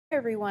Hi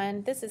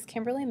everyone, this is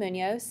Kimberly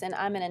Munoz and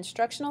I'm an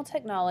instructional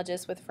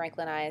technologist with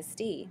Franklin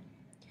ISD.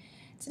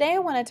 Today I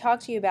want to talk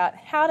to you about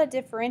how to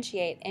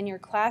differentiate in your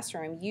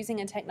classroom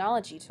using a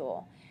technology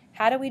tool.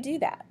 How do we do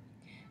that?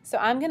 So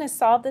I'm going to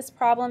solve this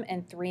problem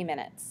in 3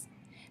 minutes.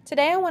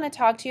 Today I want to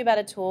talk to you about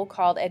a tool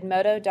called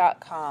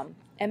Edmodo.com.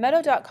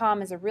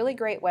 Edmodo.com is a really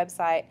great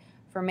website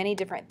for many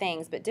different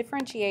things, but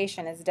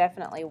differentiation is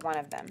definitely one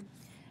of them.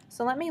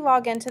 So let me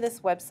log into this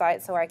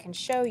website so I can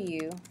show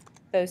you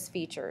those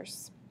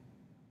features.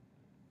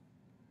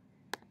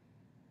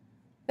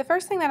 The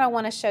first thing that I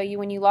want to show you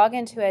when you log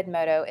into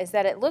Edmodo is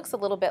that it looks a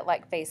little bit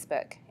like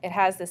Facebook. It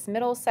has this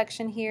middle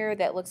section here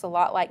that looks a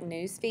lot like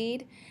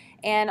Newsfeed,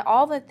 and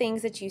all the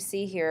things that you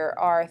see here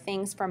are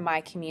things from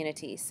my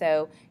community.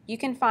 So you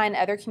can find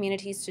other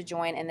communities to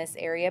join in this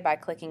area by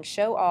clicking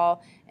Show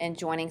All and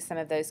joining some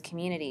of those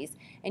communities.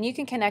 And you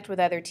can connect with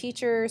other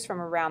teachers from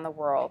around the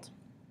world.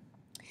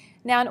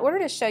 Now, in order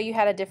to show you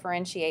how to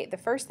differentiate, the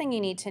first thing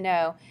you need to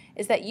know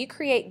is that you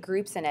create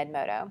groups in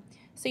Edmodo.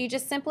 So you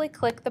just simply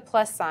click the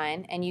plus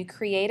sign and you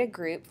create a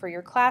group for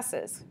your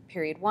classes,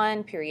 period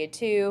 1, period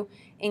 2,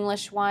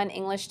 English 1,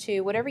 English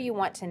 2, whatever you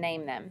want to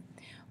name them.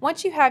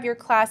 Once you have your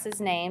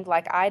classes named,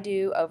 like I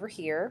do over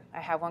here, I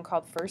have one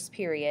called First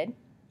Period.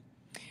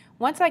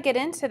 Once I get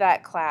into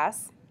that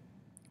class,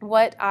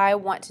 what I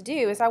want to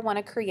do is I want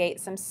to create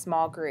some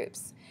small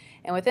groups.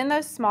 And within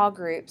those small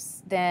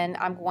groups, then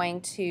I'm going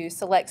to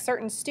select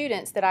certain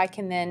students that I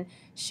can then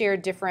share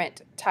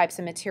different types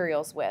of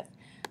materials with.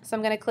 So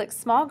I'm going to click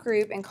Small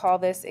Group and call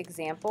this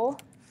Example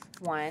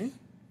 1.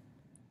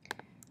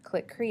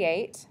 Click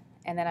Create,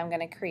 and then I'm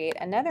going to create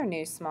another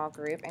new small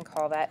group and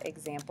call that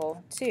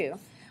Example 2.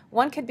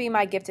 One could be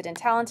my gifted and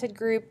talented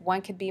group,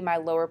 one could be my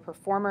lower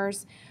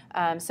performers,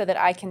 so that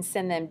I can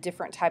send them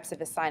different types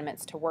of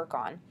assignments to work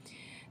on.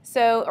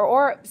 So,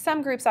 or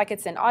some groups I could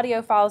send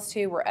audio files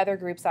to, or other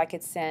groups I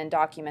could send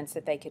documents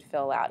that they could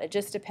fill out. It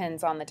just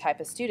depends on the type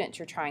of student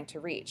you're trying to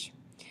reach.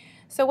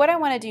 So what I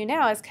want to do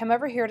now is come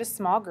over here to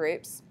small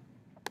groups,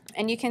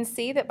 and you can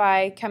see that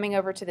by coming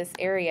over to this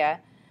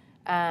area,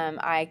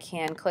 I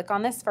can click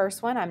on this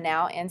first one. I'm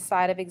now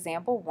inside of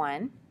Example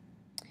 1,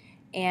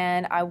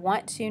 and I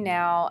want to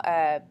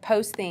now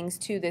post things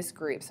to this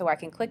group. So I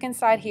can click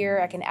inside here,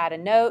 I can add a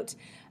note,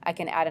 I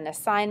can add an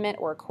assignment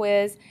or a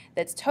quiz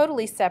that's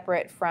totally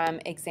separate from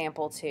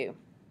Example 2.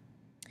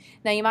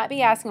 Now you might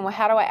be asking, well,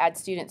 how do I add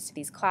students to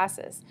these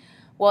classes?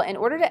 Well, in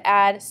order to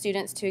add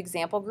students to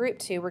Example Group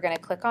 2, we're going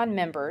to click on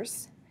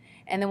Members,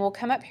 and then we'll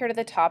come up here to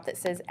the top that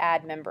says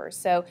Add Members.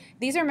 So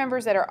these are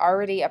members that are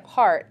already a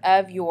part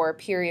of your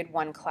Period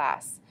 1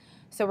 class.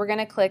 So we're going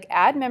to click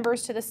Add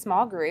Members to the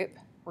small group.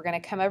 We're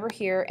going to come over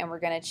here and we're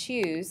going to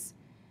choose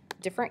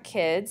different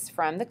kids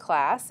from the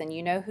class, and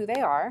you know who they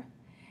are.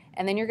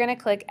 And then you're going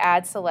to click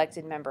Add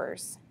Selected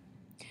Members.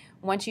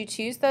 Once you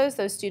choose those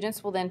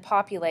students will then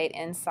populate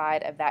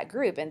inside of that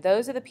group, and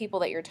those are the people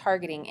that you're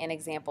targeting in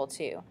Example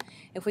 2.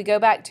 If we go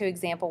back to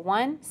Example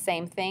 1,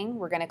 same thing.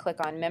 We're going to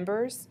click on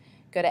Members,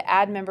 go to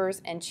Add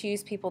Members, and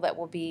choose people that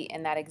will be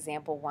in that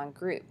Example 1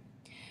 group.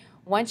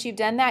 Once you've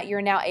done that,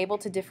 you're now able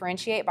to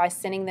differentiate by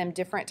sending them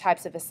different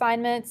types of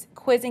assignments,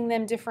 quizzing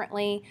them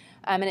differently,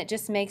 and it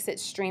just makes it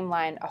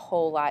streamlined a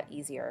whole lot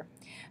easier.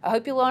 I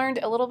hope you learned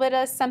a little bit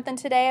of something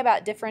today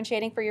about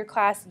differentiating for your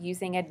class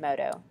using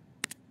Edmodo.